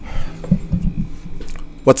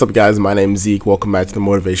What's up guys, my name is Zeke. Welcome back to the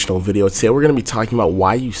motivational video. Today we're going to be talking about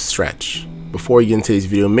why you stretch. Before we get into today's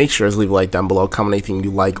video, make sure to leave a like down below, comment anything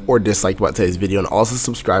you like or dislike about today's video, and also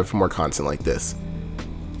subscribe for more content like this.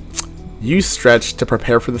 You stretch to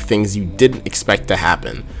prepare for the things you didn't expect to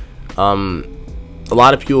happen. A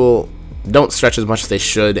lot of people don't stretch as much as they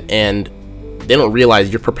should, and they don't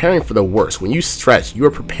realize you're preparing for the worst. When you stretch, you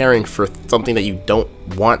are preparing for something that you don't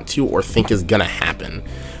want to or think is gonna happen.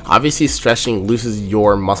 Obviously stretching loosens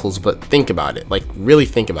your muscles, but think about it, like really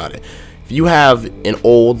think about it. If you have an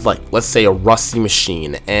old, like let's say a rusty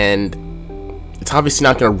machine, and it's obviously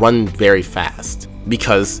not going to run very fast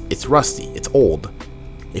because it's rusty, it's old.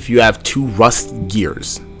 If you have two rust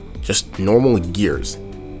gears, just normal gears,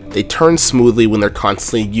 they turn smoothly when they're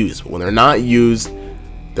constantly used, but when they're not used,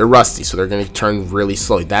 they're rusty, so they're going to turn really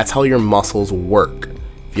slowly. That's how your muscles work.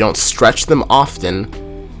 If you don't stretch them often,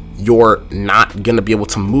 you're not going to be able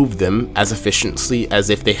to move them as efficiently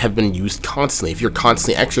as if they have been used constantly. If you're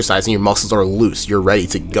constantly exercising, your muscles are loose, you're ready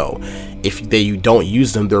to go. If you don't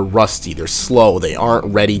use them, they're rusty, they're slow, they aren't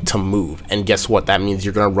ready to move. And guess what? That means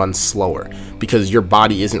you're going to run slower because your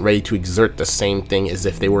body isn't ready to exert the same thing as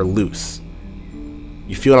if they were loose.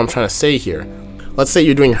 You feel what I'm trying to say here? Let's say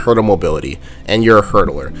you're doing hurdle mobility and you're a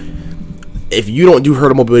hurdler. If you don't do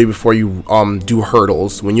hurdle mobility before you do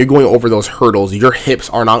hurdles, when you're going over those hurdles, your hips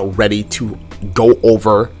are not ready to go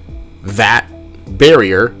over that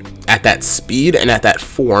barrier at that speed and at that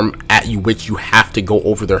form at which you have to go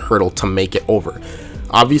over the hurdle to make it over.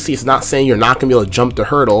 Obviously, it's not saying you're not going to be able to jump the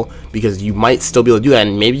hurdle, because you might still be able to do that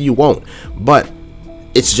and maybe you won't. But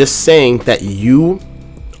it's just saying that if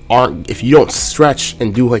you don't stretch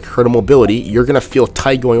and do like hurdle mobility, you're gonna feel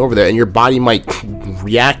tight going over there, and your body might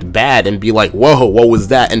react bad and be like, whoa, what was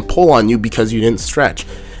that, and pull on you because you didn't stretch.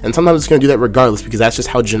 And sometimes it's gonna do that regardless, because that's just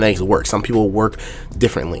how genetics work. Some people work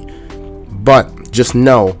differently, but just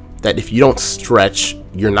know that if you don't stretch,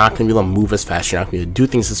 you're not gonna be able to move as fast, you're not gonna be able to do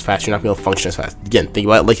things as fast, you're not gonna be able to function as fast. Again, think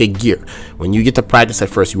about it like a gear. When you get to practice at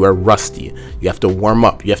first, you are rusty, you have to warm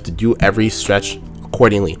up, you have to do every stretch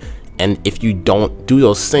accordingly. And if you don't do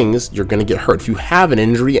those things, you're going to get hurt. If you have an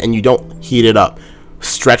injury and you don't heat it up,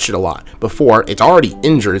 stretch it a lot before it's already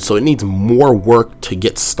injured, so it needs more work to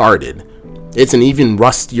get started. It's an even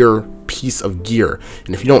rustier piece of gear.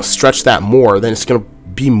 And if you don't stretch that more, then it's going to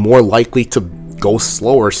be more likely to go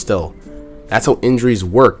slower still. That's how injuries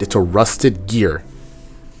work. It's a rusted gear.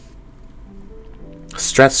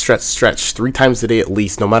 Stretch, stretch, stretch 3 times a day at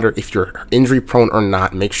least. No matter if you're injury prone or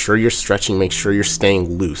not, make sure you're stretching, make sure you're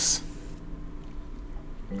staying loose.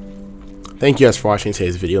 Thank you guys for watching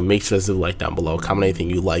today's video. Make sure to leave a like down below, comment anything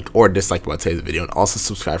you like or dislike about today's video, and also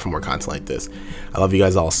subscribe for more content like this. I love you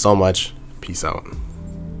guys all so much. Peace out.